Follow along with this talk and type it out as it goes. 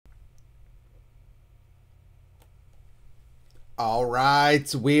All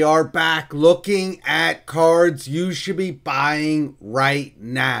right, we are back looking at cards you should be buying right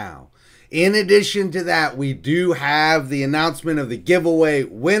now. In addition to that, we do have the announcement of the giveaway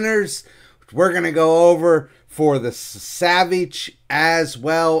winners, which we're going to go over for the Savage as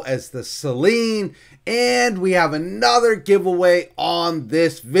well as the Celine. And we have another giveaway on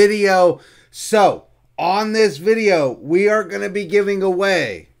this video. So, on this video, we are going to be giving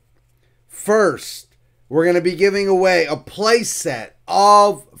away, first, we're going to be giving away a play set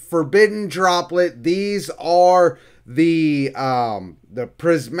of Forbidden Droplet. These are the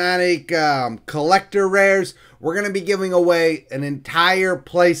prismatic collector rares. We're going to be giving away an entire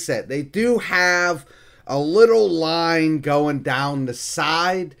play set. They do have a little line going down the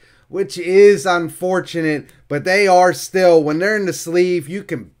side, which is unfortunate, but they are still, when they're in the sleeve, you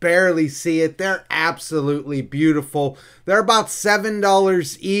can barely see it. They're absolutely beautiful. They're about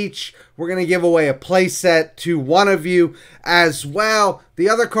 $7 each. We're going to give away a playset to one of you as well. The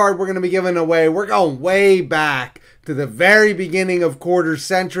other card we're going to be giving away, we're going way back to the very beginning of quarter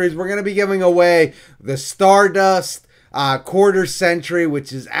centuries. We're going to be giving away the Stardust quarter century,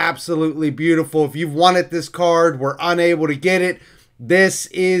 which is absolutely beautiful. If you've wanted this card, we're unable to get it, this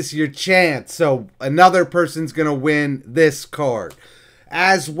is your chance. So another person's going to win this card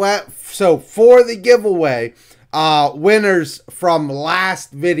as well. So for the giveaway, winners from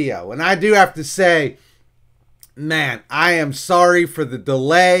last video, and I do have to say, man, I am sorry for the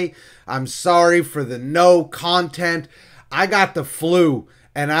delay. I'm sorry for the no content. I got the flu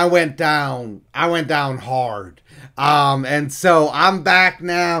and I went down hard. And so I'm back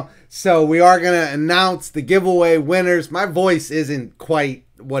now. So we are going to announce the giveaway winners. My voice isn't quite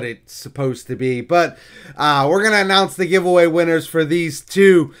what it's supposed to be, but we're going to announce the giveaway winners for these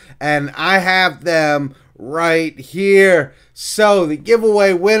two, and I have them right here. So the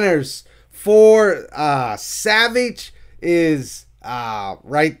giveaway winners for Savage is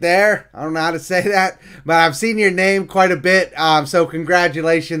right there. I don't know how to say that, but I've seen your name quite a bit. So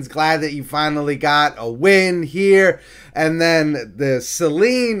congratulations. Glad that you finally got a win here. And then the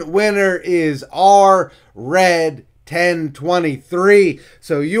Celine winner is R Red 1023.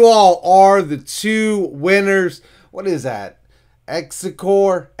 So you all are the two winners. What is that?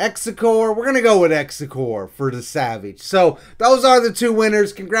 Exicor. We're going to go with Exicor for the Savage. So those are the two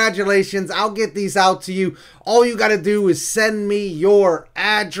winners. Congratulations. I'll get these out to you. All you got to do is send me your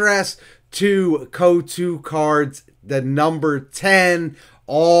address to Co2Cards, the number 10,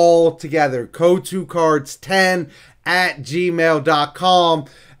 all together. Co2Cards10 at gmail.com.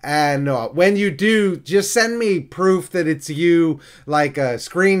 And when you do, just send me proof that it's you, like a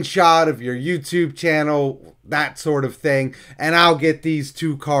screenshot of your YouTube channel, that sort of thing, and I'll get these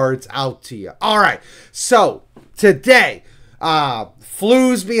two cards out to you. All right, so today,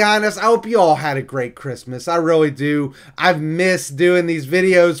 flu's behind us. I hope you all had a great Christmas. I really do. I've missed doing these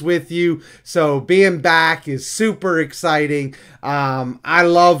videos with you, so being back is super exciting. I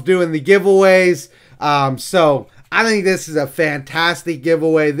love doing the giveaways, so I think this is a fantastic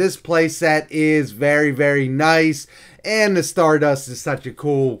giveaway. This playset is very, very nice, and the Stardust is such a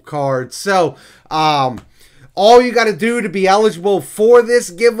cool card. So, all you got to do to be eligible for this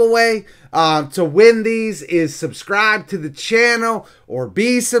giveaway, to win these, is subscribe to the channel or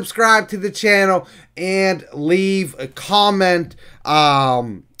be subscribed to the channel and leave a comment,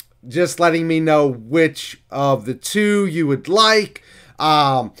 just letting me know which of the two you would like.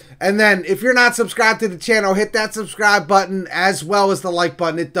 And then if you're not subscribed to the channel, hit that subscribe button as well as the like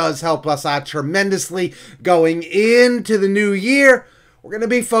button. It does help us out tremendously going into the new year. We're going to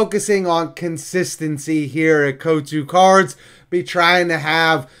be focusing on consistency here at Co2Cards. Be trying to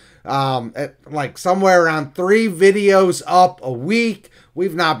have like somewhere around 3 videos up a week.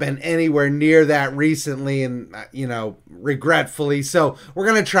 We've not been anywhere near that recently, and you know, regretfully. So we're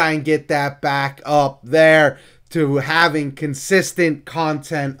going to try and get that back up there to having consistent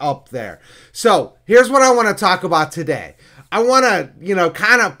content up there. So here's what I want to talk about today. I want to, you know,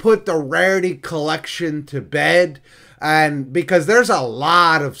 kind of put the Rarity Collection to bed, and because there's a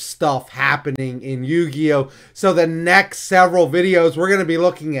lot of stuff happening in Yu-Gi-Oh! So the next several videos, we're going to be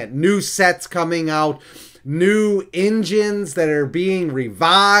looking at new sets coming out, new engines that are being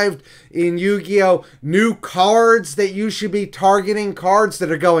revived in Yu-Gi-Oh! New cards that you should be targeting, cards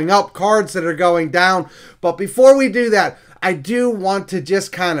that are going up, cards that are going down. But before we do that, I do want to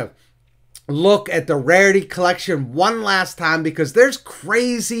just kind of look at the Rarity Collection one last time, because there's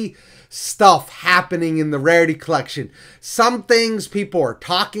crazy stuff happening in the Rarity Collection. Some things people are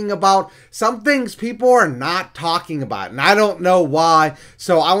talking about, some things people are not talking about, and I don't know why,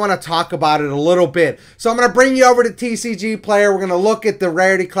 so I want to talk about it a little bit. So I'm going to bring you over to TCG Player. We're going to look at the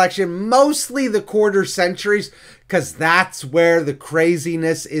Rarity Collection, mostly the quarter centuries, because that's where the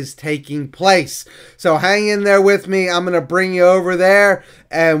craziness is taking place. So hang in there with me. I'm going to bring you over there,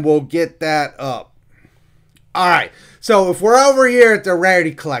 and we'll get that up. All right, so if we're over here at the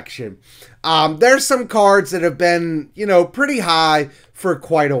Rarity Collection, there's some cards that have been, you know, pretty high for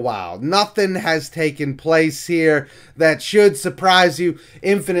quite a while. Nothing has taken place here that should surprise you.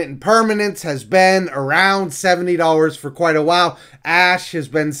 Infinite Impermanence has been around $70 for quite a while. Ash has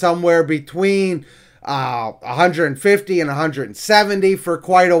been somewhere between 150 and 170 for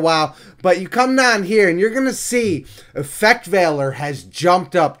quite a while. But you come down here and you're going to see Effect Veiler has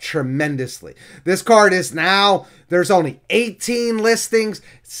jumped up tremendously. This card is now, there's only 18 listings,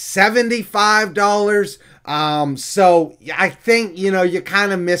 $75. So I think, you know, you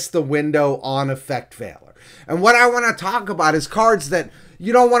kind of missed the window on Effect Veiler. And what I want to talk about is cards that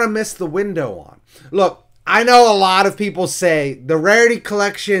you don't want to miss the window on. Look, I know a lot of people say the Rarity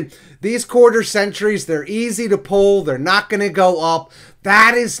Collection, these quarter centuries, they're easy to pull. They're not going to go up.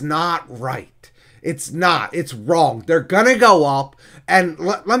 That is not right. It's not. It's wrong. They're going to go up. And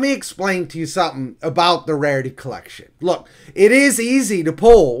let me explain to you something about the Rarity Collection. Look, it is easy to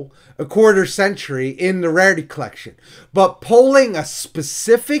pull a quarter century in the Rarity Collection. But pulling a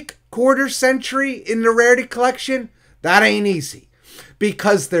specific quarter century in the Rarity Collection, that ain't easy,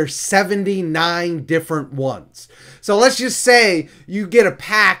 because there's 79 different ones. So let's just say you get a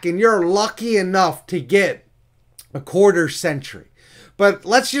pack and you're lucky enough to get a quarter century. But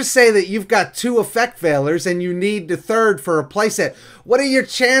let's just say that you've got 2 Effect Veilers and you need the third for a playset. What are your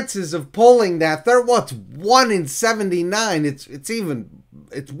chances of pulling that third? Well, it's 1 in 79.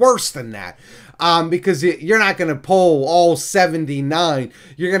 It's worse than that. Because you're not going to pull all 79.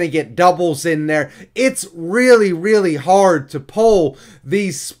 You're going to get doubles in there. It's really, really hard to pull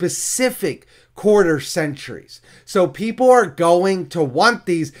these specific quarter centuries. So people are going to want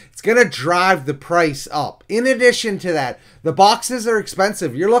these. It's going to drive the price up. In addition to that, the boxes are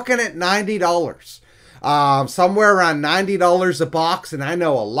expensive. You're looking at $90. Somewhere around $90 a box. And I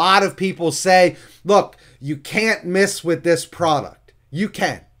know a lot of people say, look, you can't miss with this product. You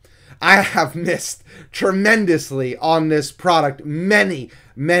can. I have missed tremendously on this product many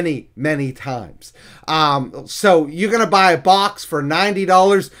times. So you're going to buy a box for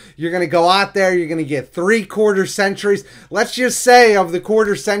 $90. You're going to go out there. You're going to get 3 quarter centuries. Let's just say of the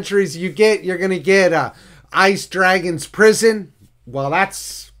quarter centuries you get, you're going to get Ice Dragon's Prison. Well,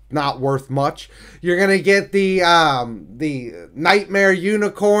 that's not worth much. You're going to get the Nightmare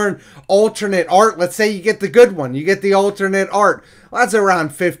Unicorn alternate art. Let's say you get the good one. You get the alternate art. Well, that's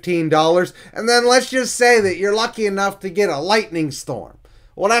around $15. And then let's just say that you're lucky enough to get a Lightning Storm.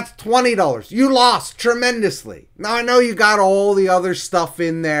 Well, that's $20. You lost tremendously. Now, I know you got all the other stuff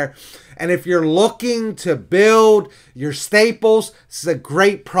in there. And if you're looking to build your staples, this is a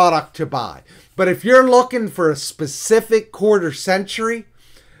great product to buy. But if you're looking for a specific quarter century,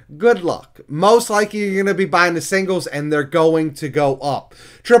 good luck. Most likely you're going to be buying the singles and they're going to go up.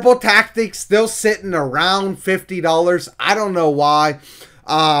 Triple Tactics still sitting around $50. I don't know why,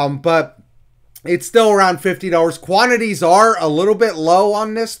 but it's still around $50. Quantities are a little bit low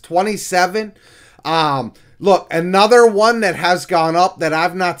on this, 27. Look, another one that has gone up that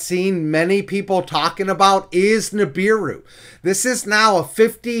I've not seen many people talking about is Nibiru. This is now a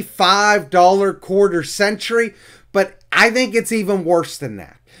 $55 quarter century, but I think it's even worse than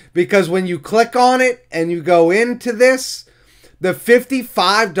that. Because when you click on it and you go into this, the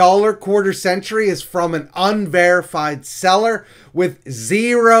 $55 quarter century is from an unverified seller with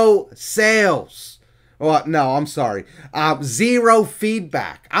 0 sales. Well, no, I'm sorry. 0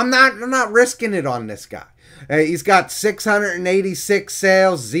 feedback. I'm not risking it on this guy. He's got 686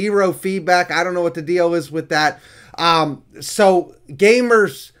 sales, 0 feedback. I don't know what the deal is with that. So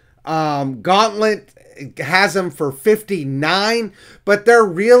Gamers Gauntlet has them for $59, but they're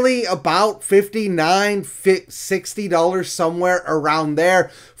really about $59, $60 somewhere around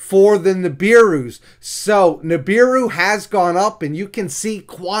there for the Nibirus. So Nibiru has gone up, and you can see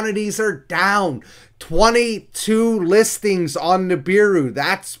quantities are down. 22 listings on Nibiru.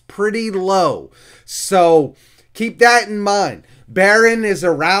 That's pretty low. So keep that in mind. Baron is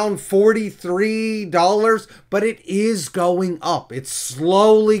around $43, but it is going up. It's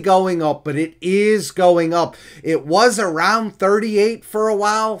slowly going up, but it is going up. It was around 38 for a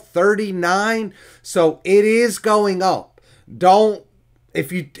while, 39. So it is going up. Don't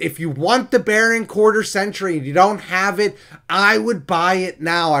if you want the Baron Quarter Century and you don't have it, I would buy it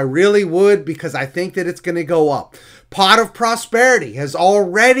now. I really would, because I think that it's going to go up. Pot of Prosperity has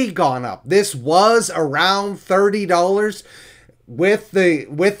already gone up. This was around $30 with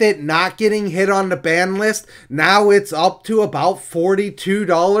it not getting hit on the ban list. Now it's up to about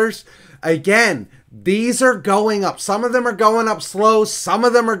 $42. Again, these are going up. Some of them are going up slow, some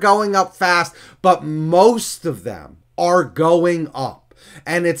of them are going up fast, but most of them are going up.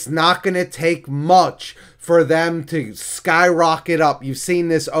 And it's not going to take much for them to skyrocket up. You've seen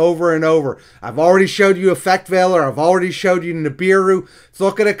this over and over. I've already showed you Effect Veiler. I've already showed you Nibiru. Let's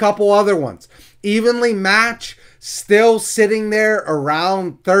look at a couple other ones. Evenly Match, still sitting there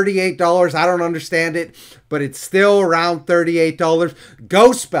around $38. I don't understand it, but it's still around $38.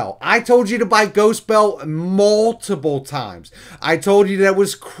 Ghost Bell. I told you to buy Ghost Bell multiple times. I told you that it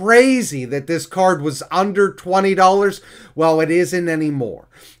was crazy that this card was under $20. Well, it isn't anymore.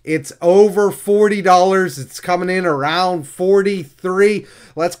 It's over $40. It's coming in around 43.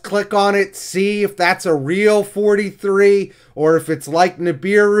 Let's click on it, see if that's a real 43 or if it's like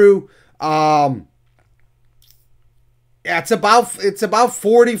Nibiru. Yeah, it's about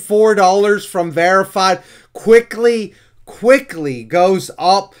 $44 from verified. Quickly goes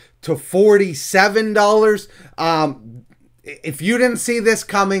up to $47. If you didn't see this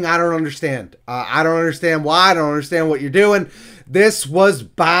coming, I don't understand. I don't understand why. I don't understand what you're doing. This was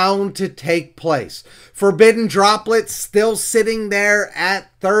bound to take place. Forbidden Droplet still sitting there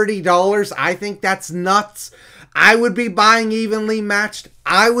at $30. I think that's nuts. I would be buying Evenly Matched.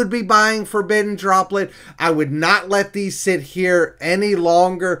 I would be buying Forbidden Droplet. I would not let these sit here any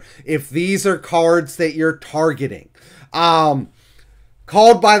longer if these are cards that you're targeting.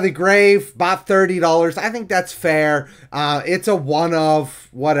 Called by the Grave, bought $30. I think that's fair. It's a one of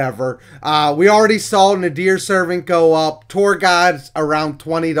whatever. We already saw Nadir Servant go up. Tour Guides around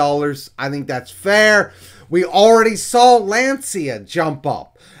 $20. I think that's fair. We already saw Lancia jump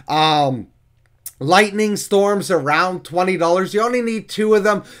up. Lightning Storms around $20. You only need 2 of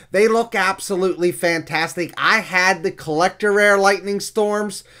them. They look absolutely fantastic. I had the Collector Rare Lightning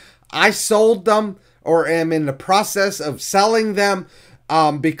Storms. I sold them, or am in the process of selling them,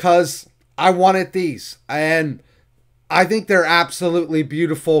 because I wanted these. And I think they're absolutely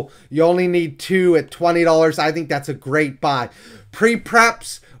beautiful. You only need 2 at $20. I think that's a great buy.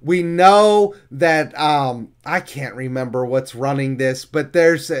 Pre-preps. We know that, I can't remember what's running this, but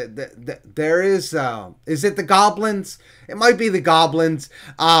there is, is it the Goblins? It might be the Goblins.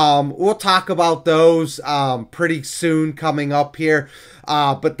 We'll talk about those, pretty soon coming up here.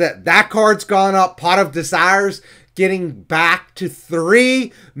 But that card's gone up. Pot of Desires getting back to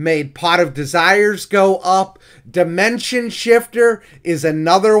 3 made Pot of Desires go up. Dimension Shifter is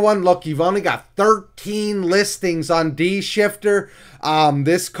another one. Look, you've only got 13 listings on D-Shifter.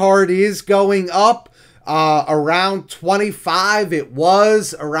 This card is going up around 25. It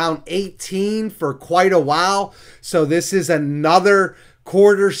was around 18 for quite a while. So this is another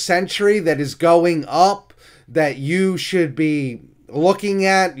quarter century that is going up that you should be looking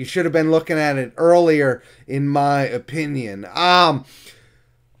at. You should have been looking at it earlier, in my opinion.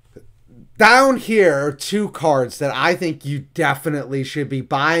 Down here are 2 cards that I think you definitely should be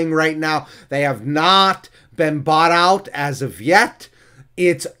buying right now. They have not been bought out as of yet.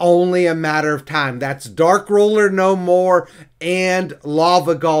 It's only a matter of time. That's Dark Ruler No More and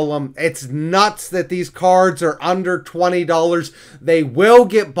Lava Golem. It's nuts that these cards are under $20. They will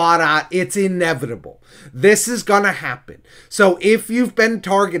get bought out. It's inevitable. This is going to happen. So if you've been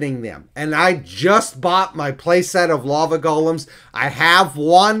targeting them, and I just bought my playset of Lava Golems, I have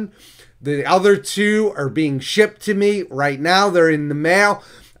one. The other 2 are being shipped to me right now. They're in the mail.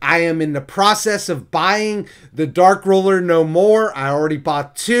 I am in the process of buying the Dark Ruler No More. I already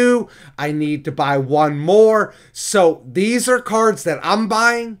bought 2. I need to buy 1 more. So these are cards that I'm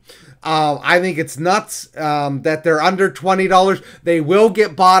buying. I think it's nuts that they're under $20. They will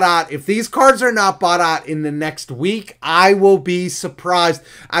get bought out. If these cards are not bought out in the next week, I will be surprised.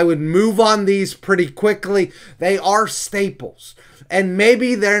 I would move on these pretty quickly. They are staples. And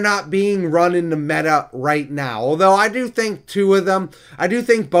maybe they're not being run in the meta right now. Although I do think 2 of them, I do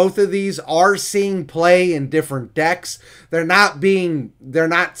think both of these are seeing play in different decks. They're not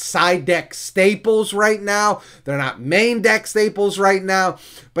side deck staples right now. They're not main deck staples right now.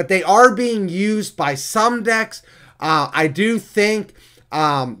 But they are being used by some decks. I do think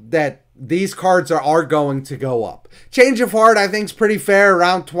that these cards are going to go up. Change of Heart, I think, is pretty fair,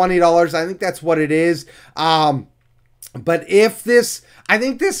 around $20. I think that's what it is. But if this, I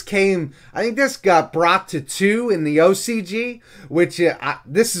think this got brought to 2 in the OCG, which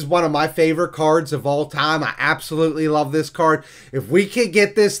this is one of my favorite cards of all time. I absolutely love this card. If we could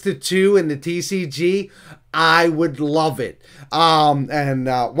get this to 2 in the TCG, I would love it. One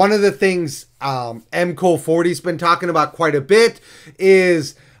of the things MCool40's been talking about quite a bit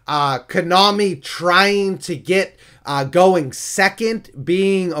is Konami trying to get going second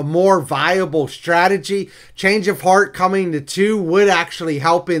being a more viable strategy. Change of Heart coming to 2 would actually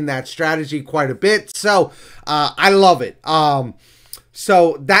help in that strategy quite a bit. So I love it.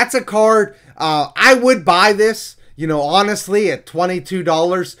 So that's a card. I would buy this, you know, honestly, at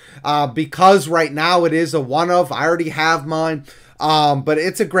 $22 because right now it is a one-of. I already have mine. But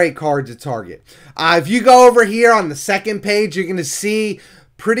it's a great card to target. If you go over here on the second page, you're going to see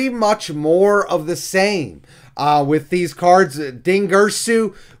pretty much more of the same. With these cards,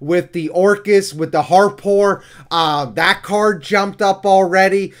 Dingirsu with the Orcus, with the Harpor, that card jumped up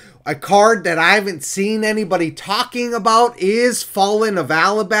already. A card that I haven't seen anybody talking about is Fallen of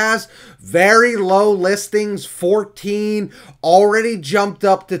Alabaz. Very low listings, 14, already jumped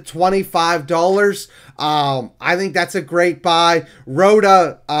up to $25. I think that's a great buy.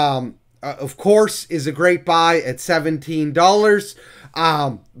 Rhoda, of course, is a great buy at $17.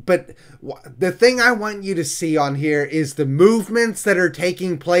 But the thing I want you to see on here is the movements that are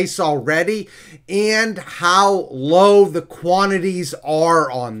taking place already and how low the quantities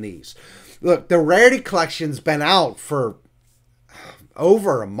are on these. Look, the Rarity Collection's been out for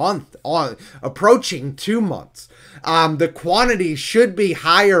over a month, approaching 2 months. The quantities should be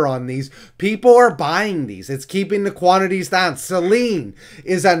higher on these. People are buying these. It's keeping the quantities down. Celine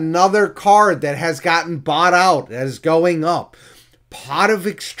is another card that has gotten bought out, that is going up. Pot of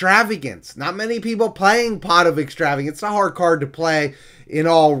Extravagance. Not many people playing Pot of Extravagance. It's a hard card to play, in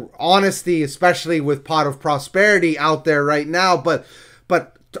all honesty, especially with Pot of Prosperity out there right now, but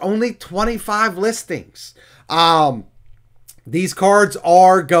only 25 listings. These cards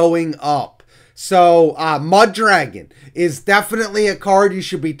are going up. So Mud Dragon is definitely a card you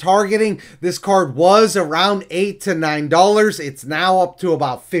should be targeting. This card was around $8 to $9. It's now up to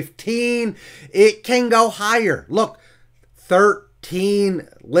about 15. It can go higher. Look, 13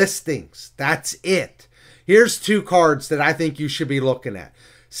 listings. That's it. Here's 2 cards that I think you should be looking at.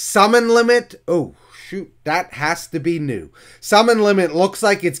 Summon Limit. Oh, shoot. That has to be new. Summon Limit looks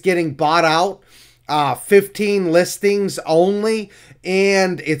like it's getting bought out. 15 listings only,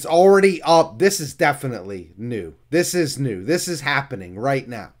 and it's already up. This is definitely new. This is new. This is happening right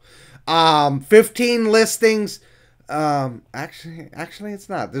now. 15 listings. Actually it's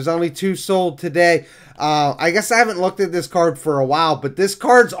not. There's only 2 sold today. I guess I haven't looked at this card for a while, but this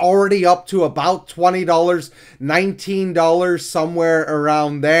card's already up to about $20, $19, somewhere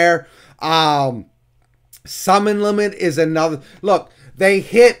around there. Summon Limit is another. Look, they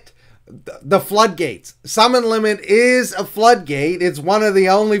hit the floodgates. Summon Limit is a floodgate. It's one of the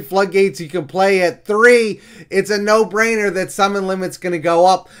only floodgates you can play at 3. It's a no-brainer that Summon Limit's going to go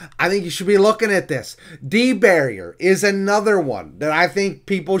up. I think you should be looking at this. D-Barrier is another one that I think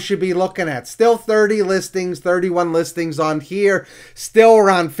people should be looking at. Still 30 listings, 31 listings on here. Still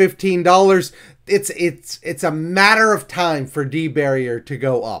around $15. It's a matter of time for D-Barrier to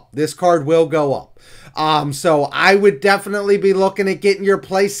go up. This card will go up. So I would definitely be looking at getting your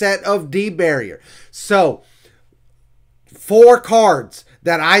playset of D-Barrier. So 4 cards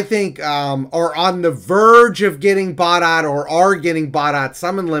that I think are on the verge of getting bought out or are getting bought out.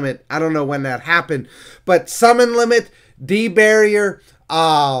 Summon Limit, I don't know when that happened, but Summon Limit, D-Barrier,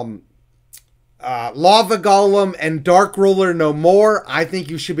 Lava Golem, and Dark Ruler No More. I think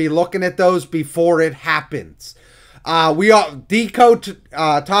you should be looking at those before it happens. Deco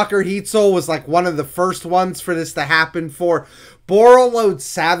Talker Heat Soul was like one of the first ones for this to happen for. Borreload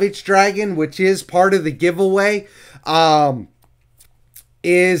Savage Dragon, which is part of the giveaway,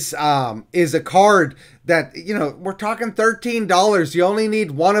 is a card that, you know, we're talking $13. You only need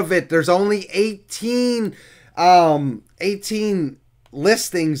one of it. There's only 18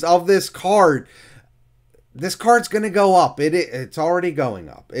 listings of this card. This card's going to go up. It's already going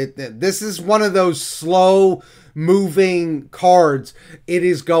up. This is one of those slow moving cards. It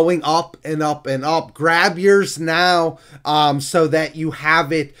is going up and up and up. Grab yours now so that you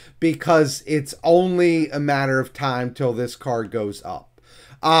have it, because it's only a matter of time till this card goes up.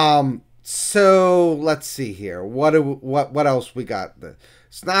 So let's see here. What else we got?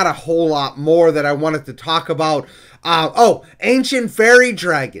 It's not a whole lot more that I wanted to talk about. Oh, Ancient Fairy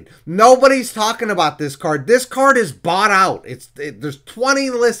Dragon. Nobody's talking about this card. This card is bought out. There's 20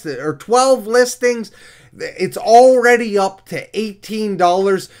 listed or 12 listings. It's already up to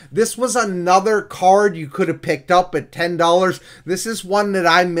 $18. This was another card you could have picked up at $10. This is one that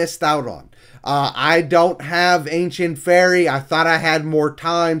I missed out on. I don't have Ancient Fairy. I thought I had more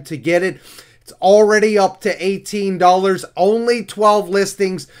time to get it. It's already up to $18. Only 12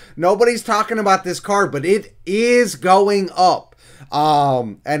 listings. Nobody's talking about this card, but it is going up.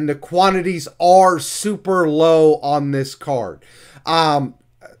 And the quantities are super low on this card.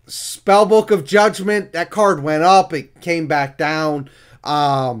 Spellbook of Judgment, that card went up. It came back down.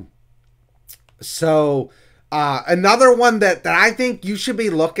 Another one that I think you should be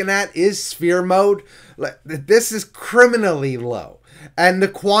looking at is Sphere Mode. This is criminally low. And the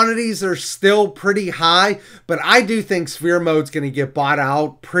quantities are still pretty high, but I do think Sphere Mode's going to get bought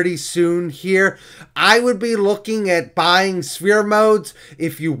out pretty soon here. I would be looking at buying Sphere Modes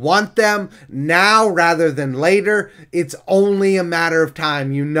if you want them now rather than later. It's only a matter of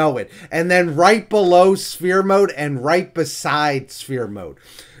time, you know it. And then right below Sphere Mode and right beside Sphere Mode,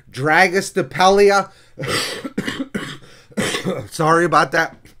 Dragostapelia. Sorry about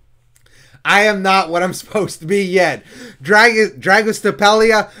that. I am not what I'm supposed to be yet.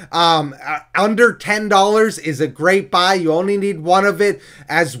 Dragostapelia, under $10 is a great buy. You only need one of it,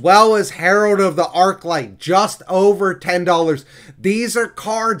 as well as Herald of the Arclight, just over $10. These are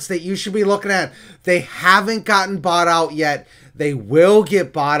cards that you should be looking at. They haven't gotten bought out yet. They will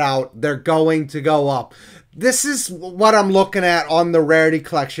get bought out. They're going to go up. This is what I'm looking at on the Rarity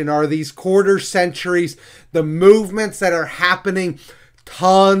Collection, are these quarter centuries, the movements that are happening.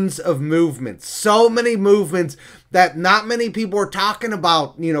 Tons of movements, so many movements that not many people are talking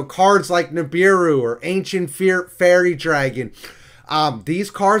about. You know, cards like Nibiru or Ancient Fairy Dragon.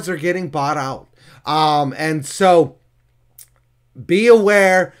 These cards are getting bought out. And so be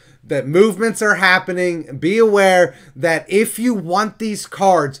aware that movements are happening. Be aware that if you want these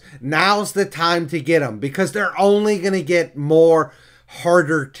cards, now's the time to get them, because they're only going to get more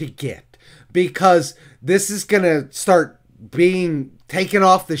harder to get, because this is going to start being taken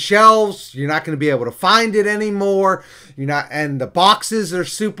off the shelves. You're not going to be able to find it anymore. And the boxes are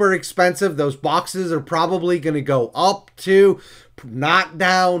super expensive. Those boxes are probably going to go up too, not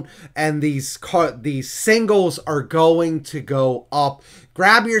down. And these singles are going to go up.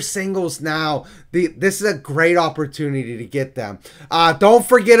 Grab your singles now. This is a great opportunity to get them. Don't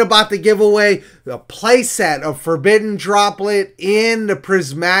forget about the giveaway, the playset of Forbidden Droplet in the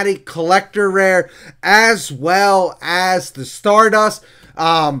Prismatic Collector Rare, as well as the Stardust.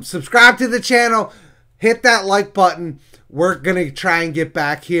 Subscribe to the channel. Hit that like button. We're going to try and get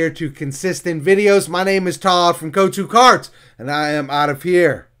back here to consistent videos. My name is Todd from Go2Cards, and I am out of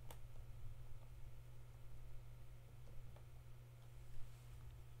here.